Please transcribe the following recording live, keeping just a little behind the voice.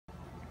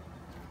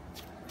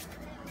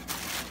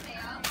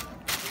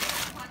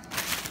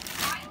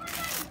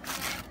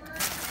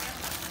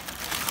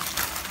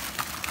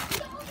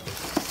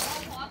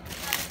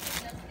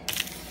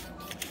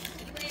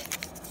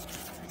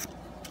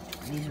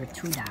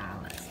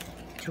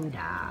$2.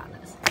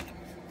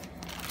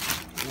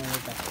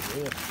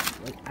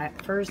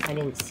 At first, I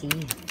didn't see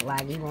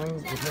laggy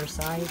ones in her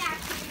size,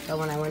 but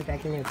when I went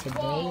back in there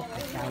today, I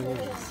found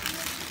these.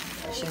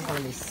 She's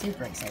gonna be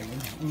super excited.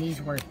 And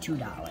these were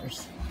 $2.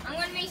 I'm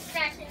gonna be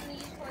stashing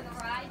these for the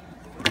ride.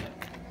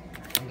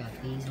 I got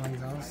these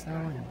ones also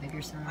in a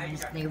bigger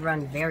size. They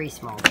run very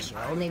small this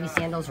year. Old Navy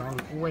sandals run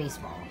way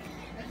small.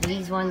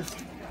 These ones.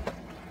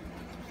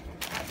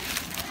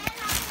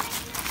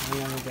 And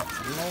then we got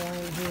some more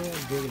in here.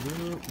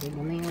 Big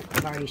amount.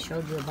 I've already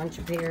showed you a bunch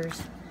of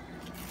pairs.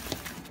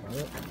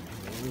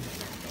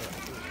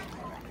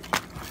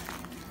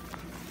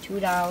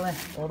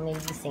 $2 Old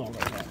Navy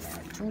sandals right now.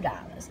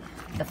 $2.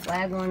 The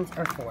flag ones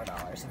are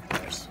 $4, of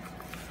course,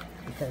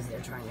 because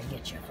they're trying to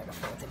get you for the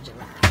 4th of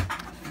July.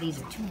 These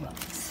are $2.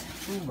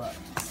 $2.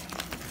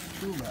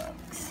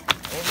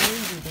 Old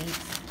Navy peeps.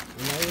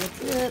 You know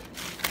what's up.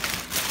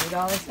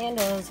 $2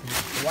 sandals.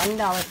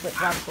 $1 flip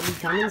flops will be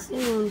coming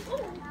soon.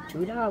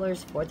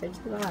 $2. 4th of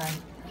July.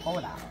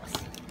 $4.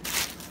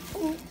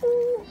 Ooh.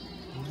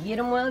 Get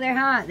them while they're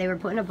hot. They were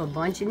putting up a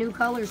bunch of new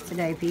colors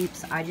today,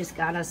 peeps. I just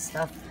got us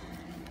stuff.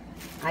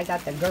 I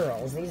got the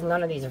girls.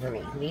 None of these are for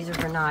me. These are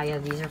for Naya.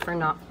 These are for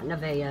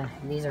Nevaeh.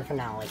 These are for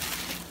Nolly.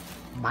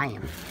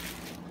 Bam.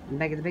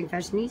 Back at the Big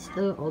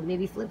Fashionista. Old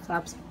Navy flip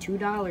flops.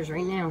 $2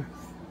 right now.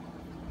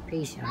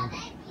 Peace, y'all.